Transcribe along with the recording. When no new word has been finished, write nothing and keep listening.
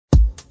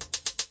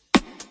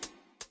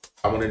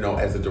I want to know,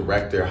 as a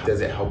director, how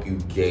does it help you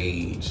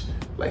gauge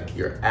like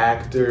your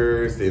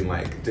actors and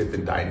like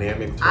different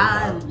dynamics?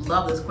 I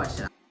love this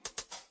question.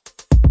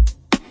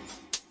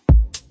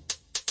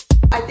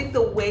 I think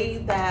the way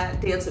that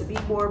Dance at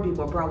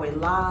Bmore Broadway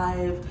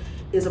Live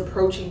is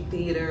approaching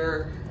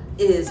theater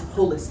is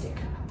holistic.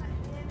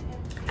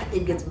 I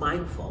think it's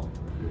mindful.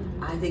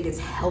 I think it's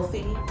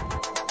healthy.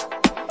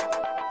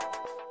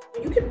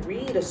 You can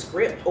read a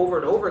script over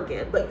and over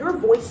again, but you're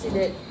voicing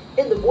it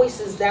in the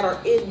voices that are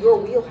in your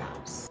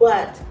wheelhouse.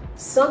 But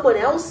someone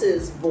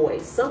else's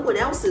voice, someone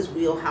else's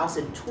wheelhouse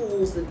and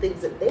tools and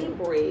things that they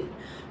bring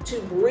to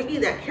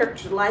bringing that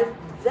character to life,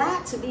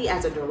 that to me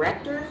as a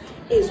director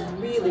is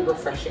really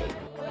refreshing.